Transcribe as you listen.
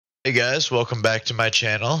Hey guys, welcome back to my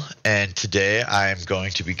channel, and today I'm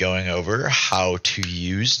going to be going over how to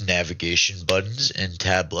use navigation buttons in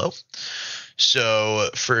Tableau.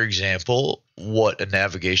 So, for example, what a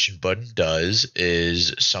navigation button does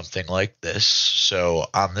is something like this. So,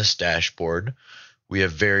 on this dashboard, we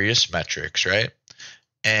have various metrics, right?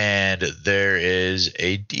 And there is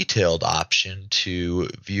a detailed option to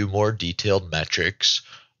view more detailed metrics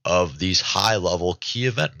of these high-level key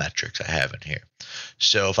event metrics I have in here.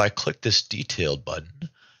 So if I click this detailed button,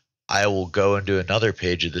 I will go into another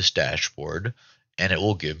page of this dashboard and it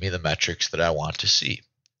will give me the metrics that I want to see.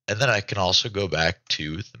 And then I can also go back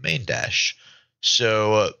to the main dash.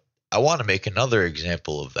 So I want to make another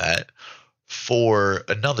example of that for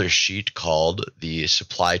another sheet called the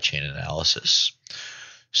supply chain analysis.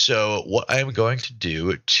 So what I'm going to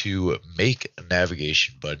do to make a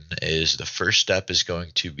navigation button is the first step is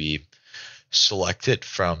going to be select it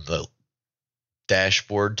from the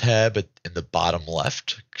dashboard tab in the bottom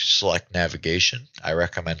left, select navigation. I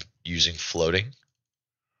recommend using floating.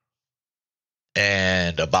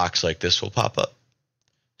 And a box like this will pop up.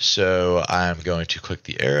 So I'm going to click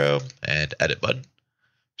the arrow and edit button.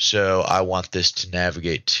 So I want this to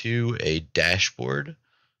navigate to a dashboard.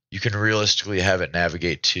 You can realistically have it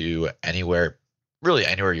navigate to anywhere, really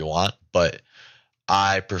anywhere you want, but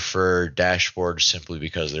I prefer dashboards simply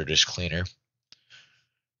because they're just cleaner.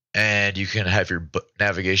 And you can have your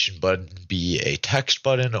navigation button be a text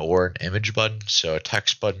button or an image button. So a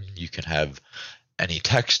text button, you can have any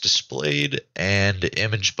text displayed, and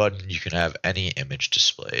image button, you can have any image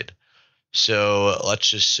displayed. So let's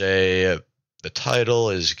just say the title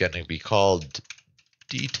is going to be called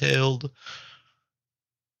detailed,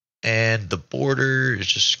 and the border is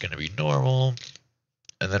just going to be normal.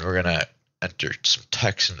 And then we're going to enter some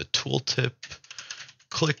text in the tooltip.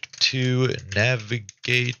 Click to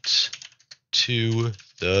navigate to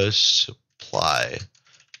the supply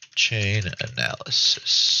chain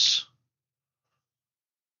analysis.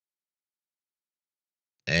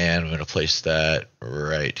 And I'm going to place that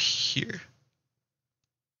right here.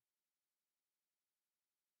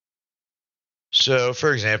 So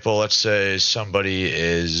for example, let's say somebody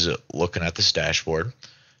is looking at this dashboard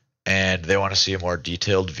and they want to see a more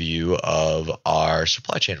detailed view of our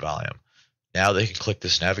supply chain volume. Now they can click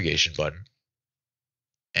this navigation button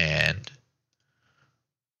and,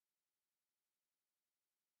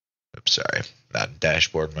 oops, sorry, not in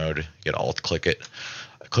dashboard mode. You gotta alt click it.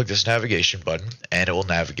 Click this navigation button and it will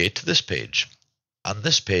navigate to this page. On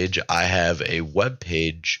this page, I have a web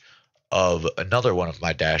page of another one of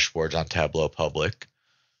my dashboards on Tableau Public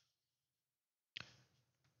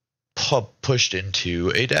pushed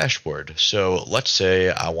into a dashboard. So let's say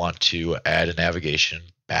I want to add a navigation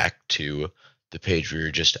back to the page we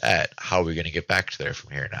were just at. How are we going to get back to there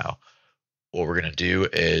from here now? What we're going to do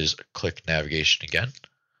is click navigation again,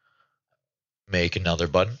 make another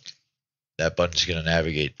button. That button is going to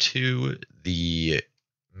navigate to the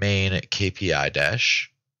main KPI dash.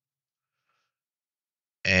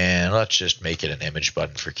 And let's just make it an image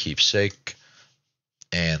button for keepsake.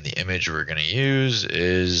 And the image we're going to use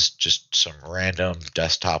is just some random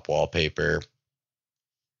desktop wallpaper.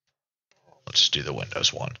 Let's do the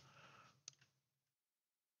Windows one.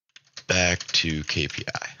 Back to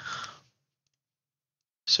KPI.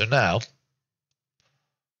 So now,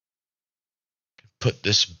 put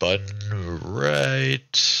this button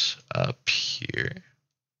right up here.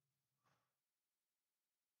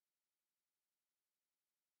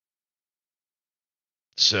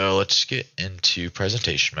 So let's get into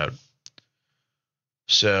presentation mode.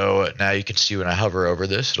 So now you can see when I hover over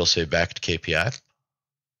this, it'll say back to KPI.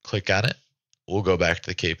 Click on it. We'll go back to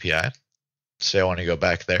the KPI. Say I want to go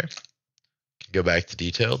back there. Go back to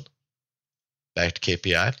detailed. Back to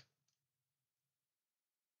KPI.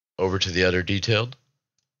 Over to the other detailed.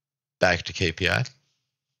 Back to KPI.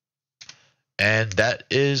 And that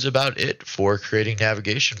is about it for creating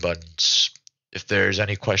navigation buttons. If there's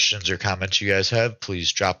any questions or comments you guys have,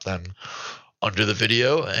 please drop them under the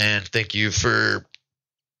video. And thank you for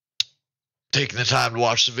taking the time to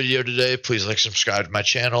watch the video today. Please like, subscribe to my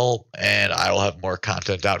channel, and I will have more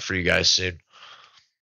content out for you guys soon.